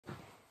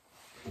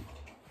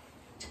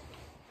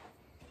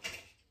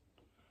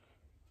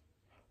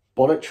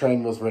Bullet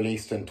Train was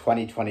released in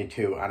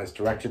 2022 and is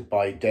directed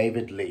by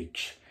David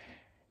Leitch.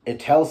 It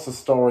tells the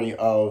story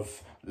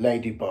of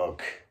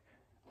Ladybug,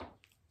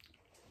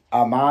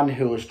 a man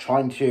who is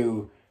trying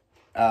to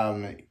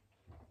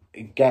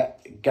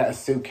get a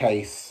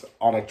suitcase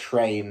on a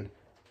train,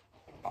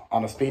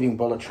 on a speeding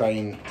bullet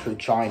train through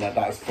China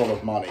that is full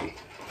of money.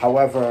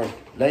 However,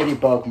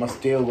 Ladybug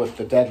must deal with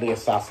the deadly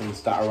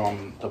assassins that are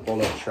on the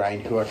bullet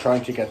train who are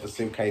trying to get the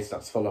suitcase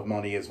that's full of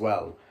money as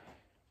well.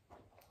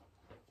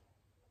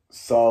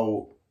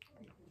 So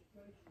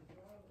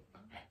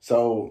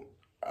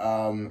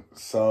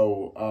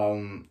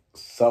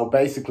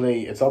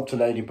basically it's up to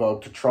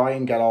Ladybug to try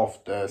and get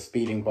off the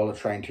speeding bullet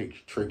train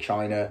through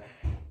China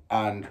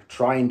and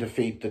try and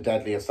defeat the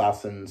deadly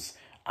assassins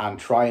and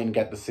try and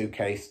get the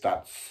suitcase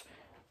that's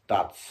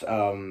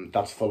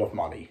full of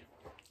money.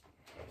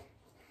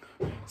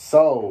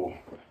 So,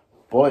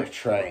 Bullet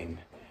Train.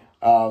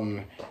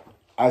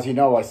 As you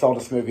know, I saw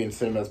this movie in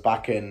cinemas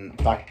back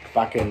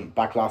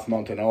last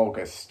month in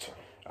August,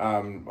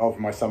 over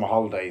my summer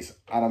holidays,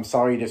 and I'm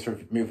sorry this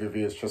movie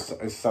review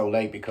is so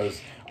late because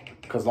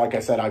like I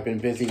said, I've been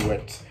busy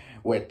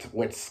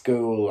with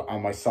school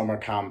and my summer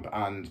camp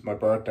and my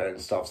birthday and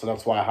stuff, so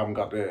that's why I haven't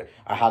got the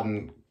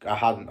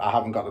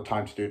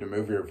time to do the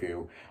movie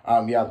review.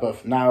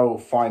 But now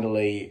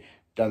finally,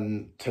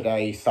 then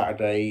today,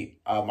 Saturday,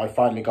 I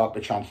finally got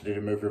the chance to do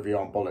the movie review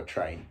on Bullet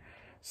Train.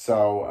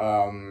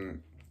 Yep.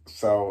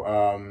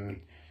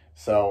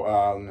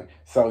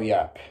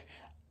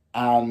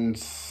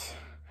 And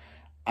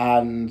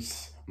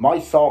my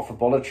thought for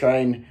Bullet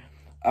Train,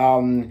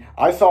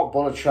 I thought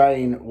Bullet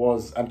Train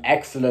was an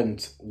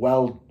excellent,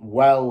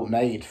 well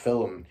made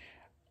film.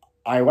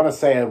 I want to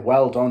say a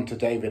well done to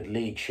David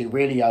Leitch. He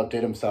really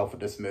outdid himself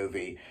with this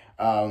movie.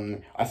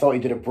 I thought he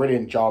did a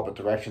brilliant job at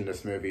directing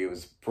this movie. It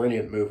was a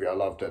brilliant movie. I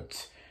loved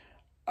it.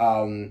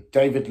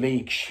 David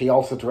Leitch, he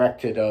also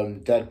directed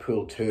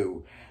Deadpool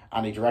 2,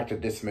 and he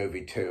directed this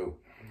movie too.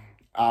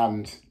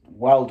 And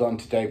well done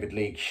to David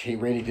Leitch. He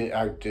really did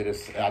outdid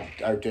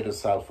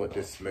himself with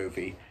this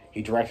movie.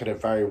 He directed it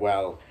very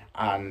well.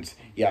 And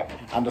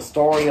the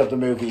story of the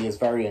movie is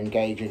very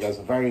engaging. There's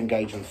a very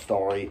engaging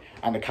story,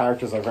 and the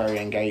characters are very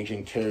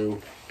engaging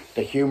too.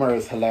 The humor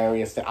is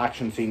hilarious. The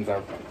action scenes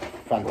are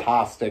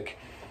fantastic.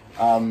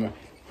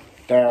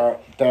 There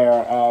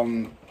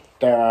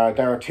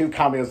are two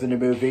cameos in the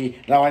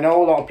movie. Now, I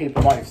know a lot of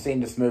people might have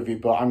seen this movie,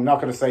 but I'm not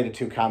going to say the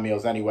two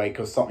cameos anyway,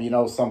 because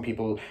some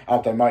people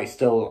out there might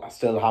still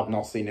have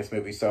not seen this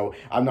movie. So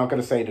I'm not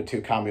going to say the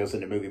two cameos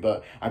in the movie,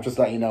 but I'm just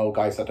letting you know,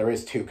 guys, that there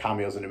is two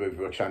cameos in the movie,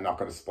 which I'm not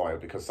going to spoil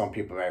because some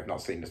people may have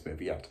not seen this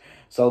movie yet.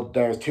 So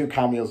there's two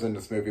cameos in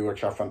this movie,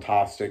 which are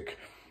fantastic.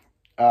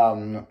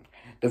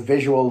 The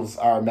visuals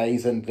are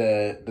amazing.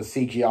 The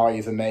CGI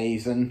is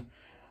amazing.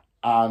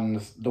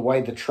 And the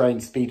way the train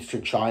speeds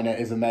through China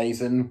is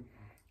amazing.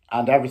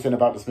 And everything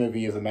about this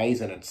movie is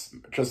amazing. It's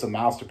just a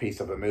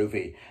masterpiece of a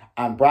movie.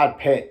 And Brad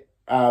Pitt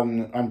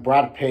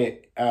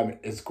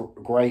is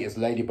great as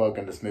Ladybug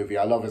in this movie.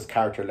 I love his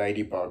character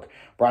Ladybug.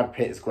 Brad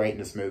Pitt is great in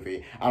this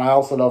movie. And I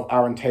also love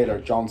Aaron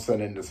Taylor-Johnson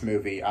in this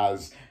movie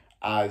as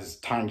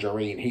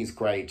Tangerine. He's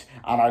great.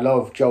 And I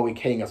love Joey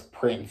King as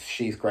Prince.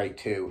 She's great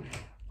too.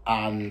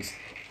 And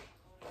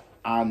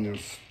I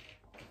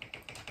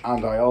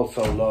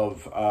also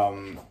love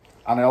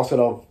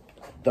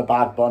the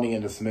Bad Bunny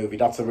in this movie.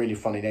 That's a really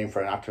funny name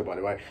for an actor, by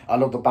the way. I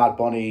love the Bad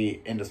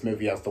Bunny in this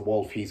movie as the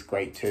wolf. He's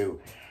great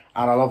too.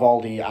 And I love all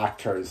the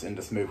actors in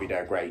this movie.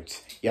 They're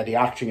great. Yeah, the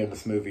acting in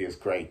this movie is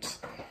great.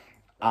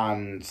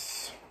 And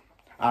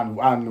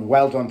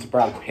well done to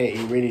Brad Pitt.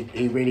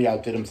 He really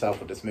outdid himself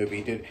with this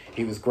movie.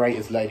 He was great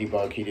as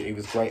Ladybug. He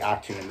was great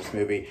acting in this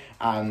movie.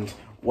 And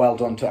well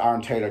done to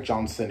Aaron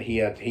Taylor-Johnson.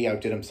 He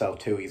outdid himself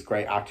too. He's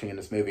great acting in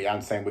this movie,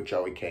 and same with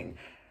Joey King.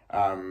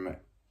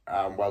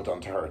 Well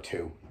done to her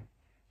too.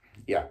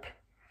 Yep.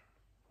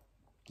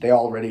 They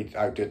all really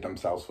outdid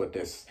themselves with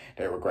this.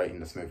 They were great in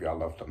this movie. I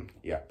loved them.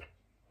 Yep.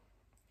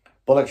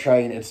 Bullet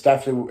Train, it's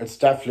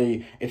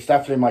definitely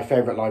my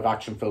favourite live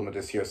action film of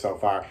this year so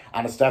far,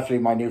 and it's definitely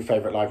my new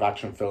favourite live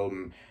action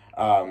film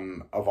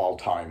of all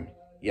time.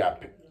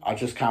 Yep. I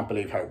just can't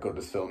believe how good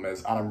this film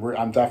is, and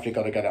I'm definitely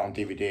gonna get it on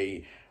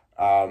DVD.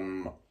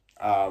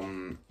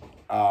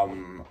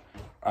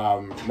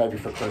 Maybe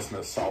for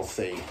Christmas, I'll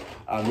see.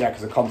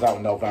 Because it comes out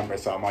in November,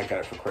 so I might get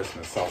it for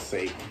Christmas, so I'll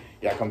see.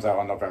 Yeah, it comes out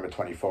on November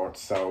 24th,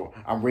 so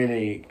I'm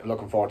really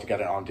looking forward to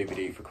getting it on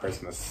DVD for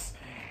Christmas,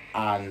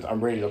 and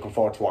I'm really looking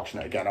forward to watching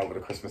it again over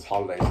the Christmas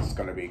holidays. It's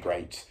going to be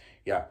great.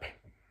 Yep.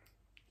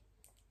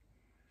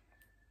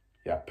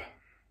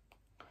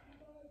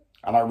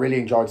 And I really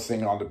enjoyed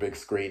seeing it on the big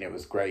screen. It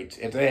was great.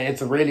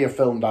 It's really a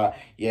film that,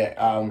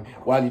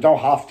 well, you don't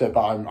have to,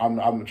 but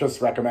I'm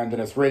just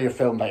recommending. It's really a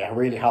film that you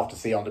really have to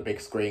see on the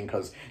big screen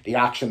because the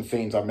action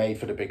scenes are made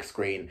for the big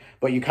screen.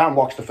 But you can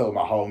watch the film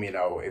at home,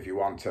 if you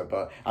want to.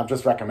 But I'm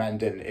just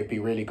recommending it'd be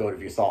really good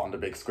if you saw it on the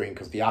big screen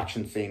because the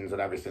action scenes and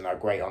everything are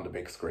great on the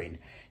big screen.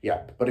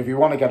 Yeah, but if you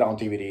want to get it on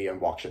DVD and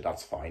watch it,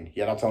 that's fine.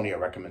 Yeah, that's only a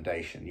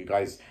recommendation. You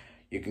guys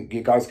You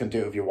guys can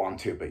do it if you want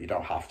to, but you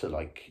don't have to.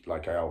 Like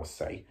I always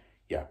say,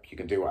 yep, you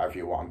can do whatever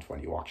you want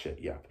when you watch it.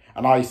 Yep.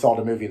 And I saw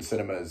the movie in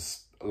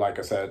cinemas, like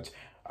I said,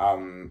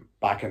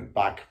 back in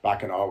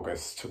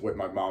August with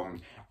my mom,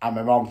 and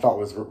my mom thought it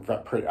was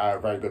a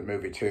very good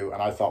movie too,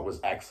 and I thought it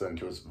was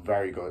excellent. It was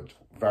very good,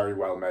 very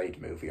well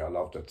made movie. I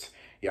loved it.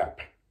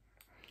 Yep.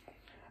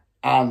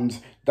 And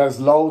there's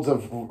loads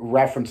of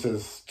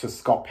references to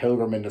Scott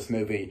Pilgrim in this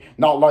movie.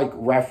 Not like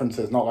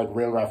references, not like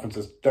real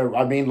references.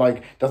 I mean,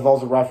 like, there's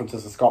loads of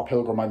references to Scott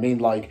Pilgrim. I mean,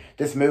 like,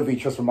 this movie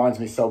just reminds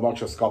me so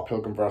much of Scott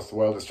Pilgrim vs. the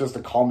World. It's just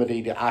the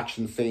comedy, the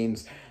action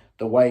scenes,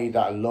 the way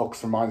that it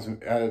looks reminds me.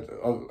 It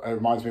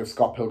reminds me of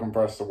Scott Pilgrim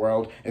vs. the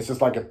World. It's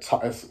just like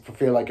I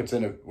feel like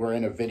we're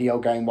in a video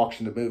game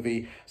watching the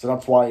movie. So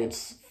that's why it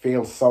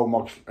feels so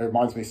much. It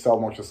reminds me so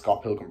much of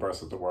Scott Pilgrim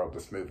vs. the World.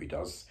 This movie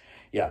does.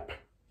 Yep.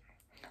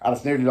 And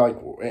it's nearly like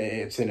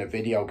it's in a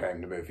video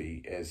game, the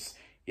movie is.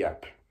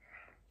 Yep.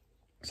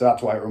 So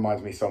that's why it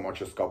reminds me so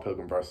much of Scott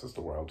Pilgrim vs.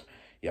 the World.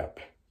 Yep.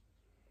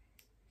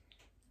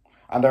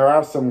 And there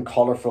are some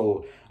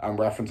colourful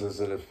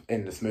references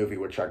in this movie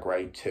which are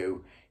great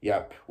too.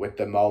 Yep. With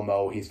the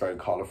Momo, he's very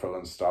colourful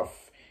and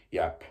stuff.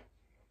 Yep.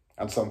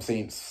 And some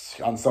scenes,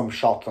 and some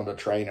shots on the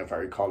train are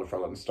very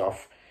colourful and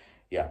stuff.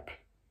 Yep.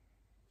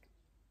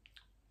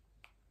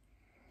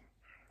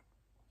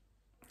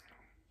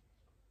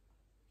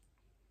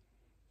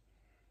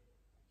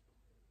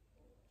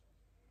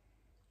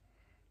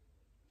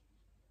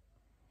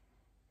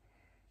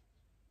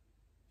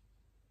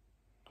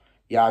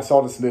 Yeah, I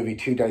saw this movie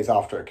 2 days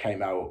after it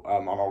came out,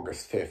 on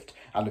August 5th,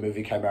 and the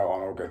movie came out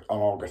on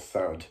August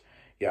 3rd.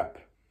 Yep.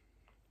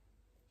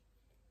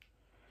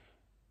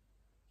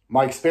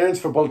 My experience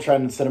for Bullet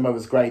Train in cinema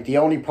was great. The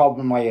only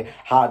problem I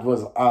had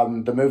was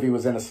the movie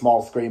was in a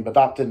small screen, but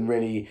that didn't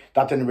really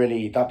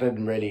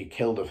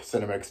kill the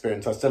cinema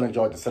experience. I still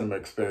enjoyed the cinema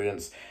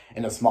experience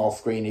in a small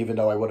screen, even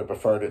though I would have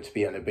preferred it to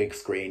be in a big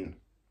screen.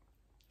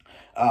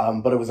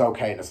 But it was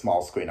okay in a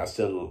small screen. I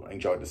still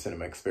enjoyed the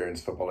cinema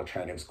experience for Bullet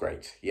Train. It was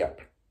great.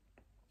 Yep.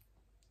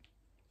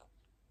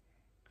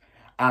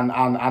 And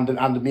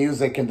the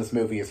music in this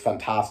movie is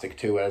fantastic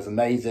too. It is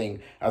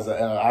amazing as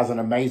an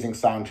amazing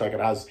soundtrack.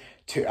 It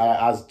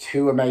has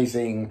two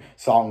amazing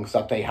songs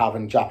that they have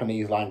in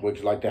Japanese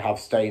language. Like they have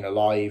 "Staying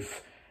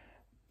Alive,"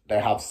 they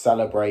have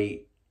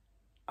 "Celebrate,"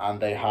 and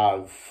they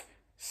have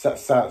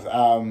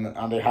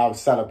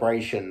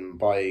 "Celebration"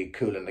 by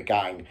Kool and the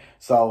Gang.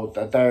 So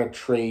there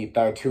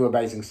are two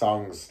amazing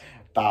songs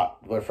that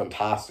were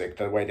fantastic.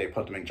 The way they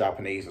put them in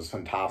Japanese was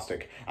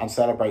fantastic. And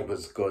 "Celebrate"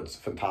 was good,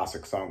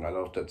 fantastic song. I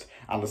loved it.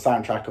 And the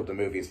soundtrack of the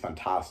movie is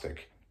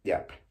fantastic.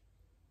 Yep.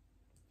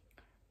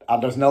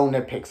 And there's no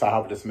nitpicks I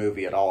have with this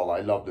movie at all. I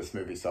love this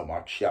movie so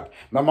much. Yep.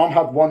 My mom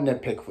had one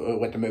nitpick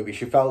with the movie.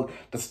 She felt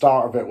the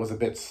start of it was a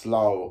bit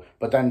slow,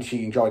 but then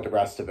she enjoyed the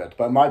rest of it.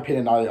 But in my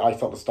opinion, I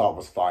thought the start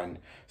was fine.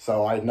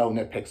 So I had no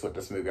nitpicks with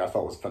this movie. I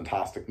thought it was a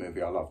fantastic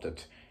movie. I loved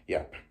it.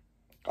 Yep.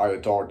 I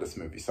adored this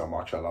movie so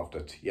much. I loved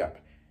it. Yep.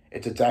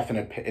 It's a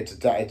definite.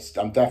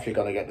 I'm definitely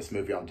gonna get this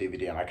movie on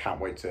DVD, and I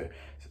can't wait to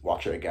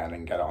watch it again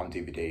and get it on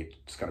DVD.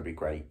 It's gonna be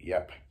great.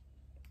 Yep.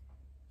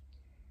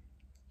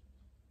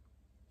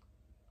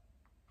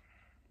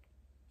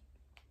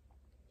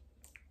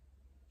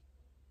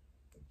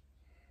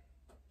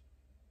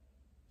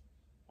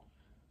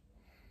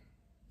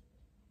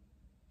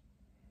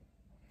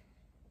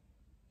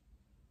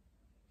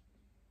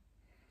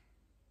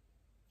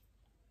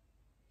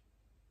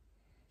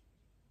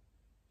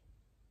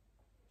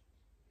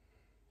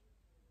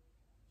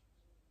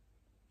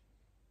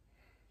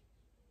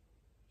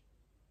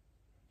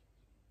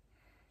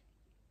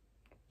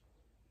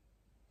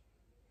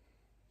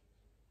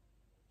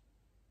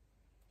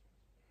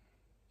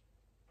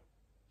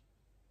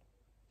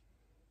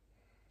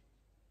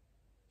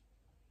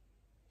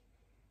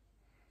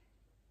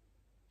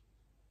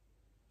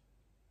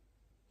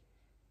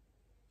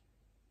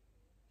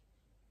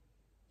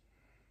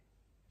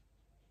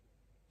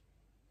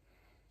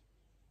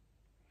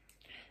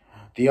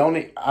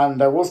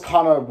 And there was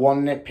kind of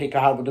one nitpick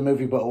I had with the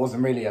movie, but it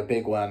wasn't really a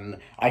big one.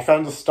 I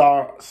found the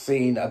start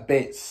scene a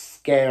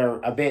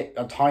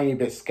tiny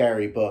bit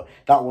scary, but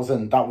that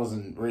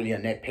wasn't really a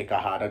nitpick I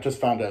had. I just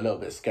found it a little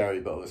bit scary,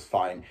 but it was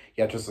fine.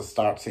 Yeah, just the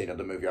start scene of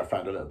the movie I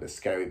found a little bit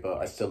scary, but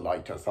I still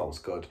liked it. I thought it was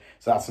good.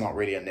 So that's not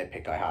really a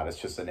nitpick I had. It's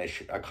just an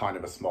issue, a kind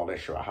of a small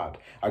issue I had.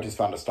 I just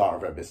found the start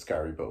of it a bit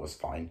scary, but it was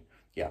fine.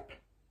 Yep.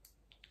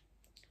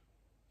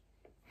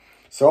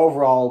 So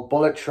overall,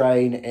 Bullet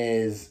Train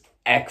is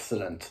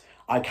excellent.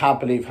 I can't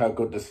believe how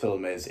good this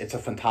film is. It's a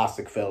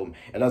fantastic film.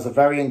 It has a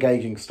very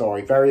engaging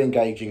story, very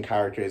engaging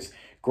characters,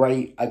 a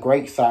great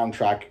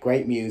soundtrack,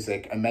 great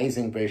music,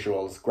 amazing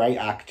visuals, great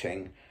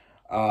acting.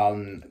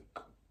 Um,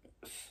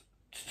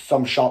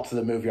 some shots of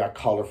the movie are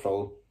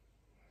colourful.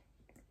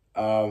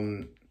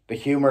 The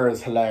humour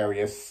is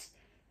hilarious,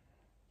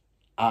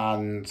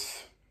 and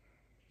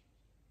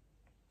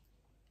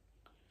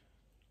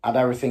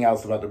everything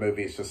else about the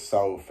movie is just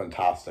so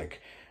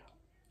fantastic.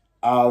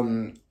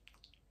 Um,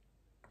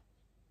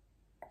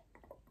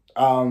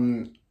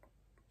 um,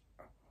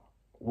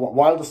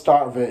 while the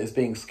start of it is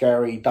being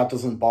scary, that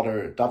doesn't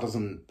bother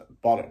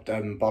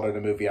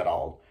the movie at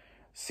all.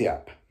 So,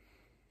 yep.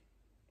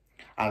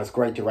 And it's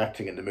great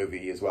directing in the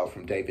movie as well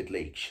from David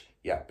Leitch.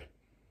 Yep.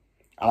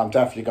 And I'm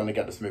definitely going to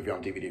get this movie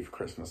on DVD for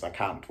Christmas. I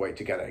can't wait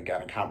to get it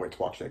again. I can't wait to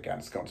watch it again.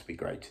 It's going to be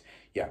great.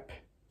 Yep.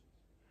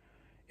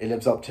 It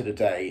lives up to the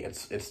day.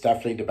 It's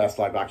definitely the best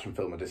live action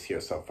film of this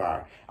year so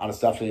far. And it's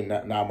definitely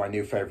now my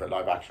new favourite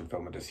live action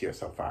film of this year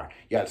so far.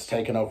 Yeah, it's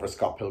taken over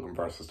Scott Pilgrim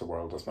vs. the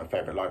World as my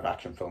favourite live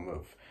action film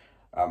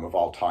of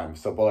all time.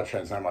 So Bullet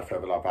Train's now my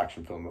favourite live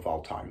action film of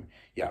all time.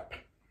 Yep.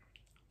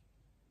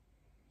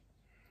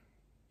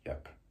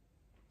 Yep.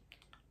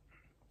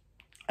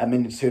 And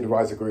Minions 2: The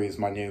Rise of Gru is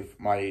my new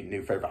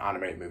favourite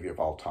animated movie of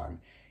all time.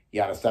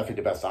 Yeah, it's definitely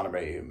the best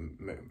animated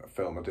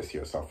film of this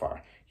year so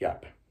far.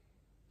 Yep.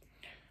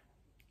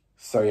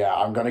 So yeah,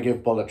 I'm going to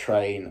give Bullet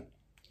Train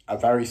a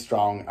very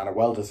strong and a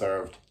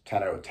well-deserved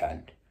 10 out of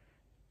 10.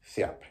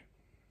 So yep.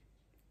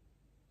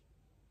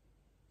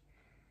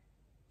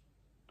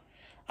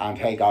 And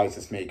hey guys,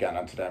 it's me again,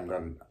 and today I'm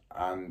going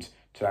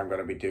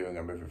to be doing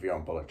a movie review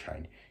on Bullet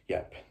Train.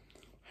 Yep.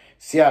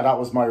 So yeah, that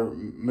was my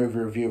movie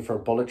review for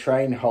Bullet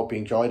Train. Hope you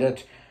enjoyed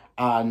it.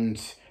 And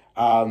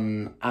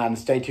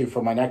stay tuned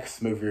for my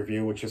next movie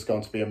review, which is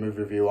going to be a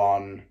movie review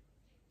on...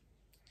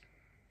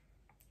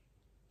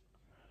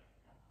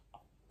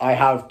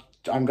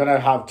 I'm going to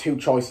have two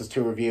choices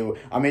to review.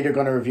 I'm either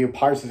going to review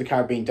Pirates of the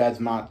Caribbean Dead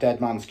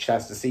Man's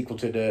Chest, the sequel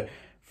to the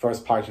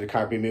first Pirates of the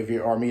Caribbean movie,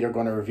 or I'm either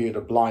going to review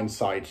The Blind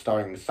Side,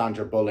 starring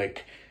Sandra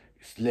Bullock,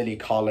 Lily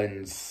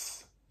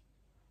Collins,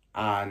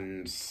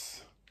 and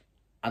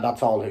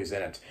that's all who's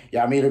in it.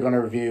 Yeah, I'm either going to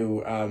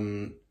review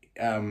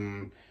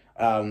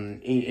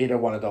either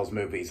one of those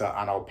movies,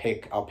 and I'll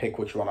pick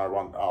which one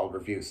I'll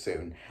review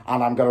soon.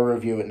 And I'm going to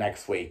review it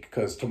next week,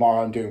 because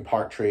tomorrow I'm doing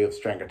part 3 of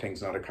Stranger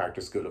Things and Other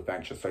Character School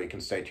Adventure, so you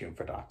can stay tuned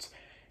for that.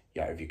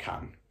 Yeah, if you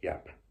can.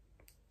 Yep.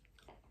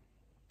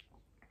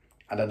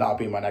 And then that'll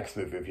be my next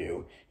movie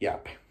review.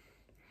 Yep.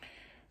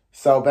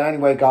 So, but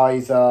anyway,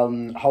 guys,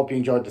 hope you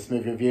enjoyed this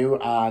movie review,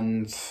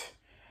 and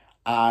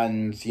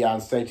yeah,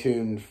 and stay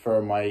tuned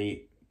for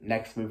my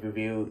next movie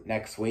review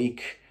next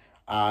week.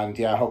 And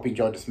yeah, I hope you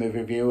enjoyed this movie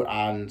review,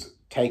 and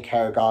take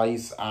care,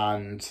 guys,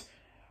 and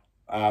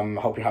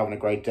hope you're having a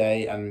great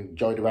day, and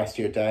enjoy the rest of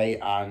your day,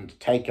 and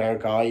take care,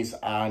 guys,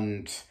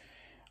 and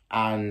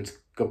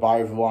goodbye,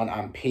 everyone,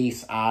 and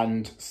peace,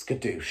 and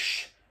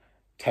skadoosh.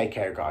 Take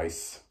care,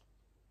 guys.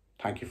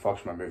 Thank you for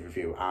watching my movie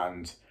review,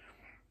 and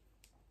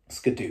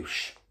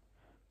skadoosh.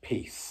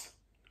 Peace.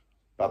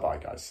 Bye-bye,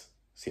 guys.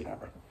 See you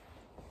later.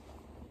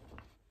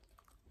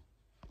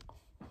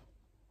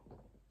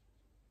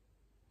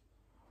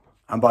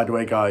 And by the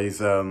way,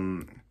 guys, I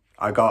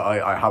got a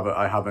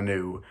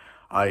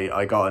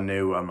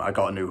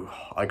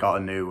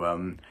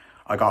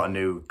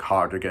new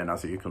cardigan,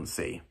 as you can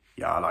see.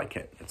 Yeah, I like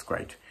it. It's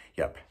great.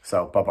 Yep.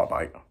 So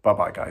bye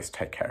bye guys.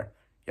 Take care.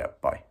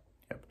 Yep. Bye.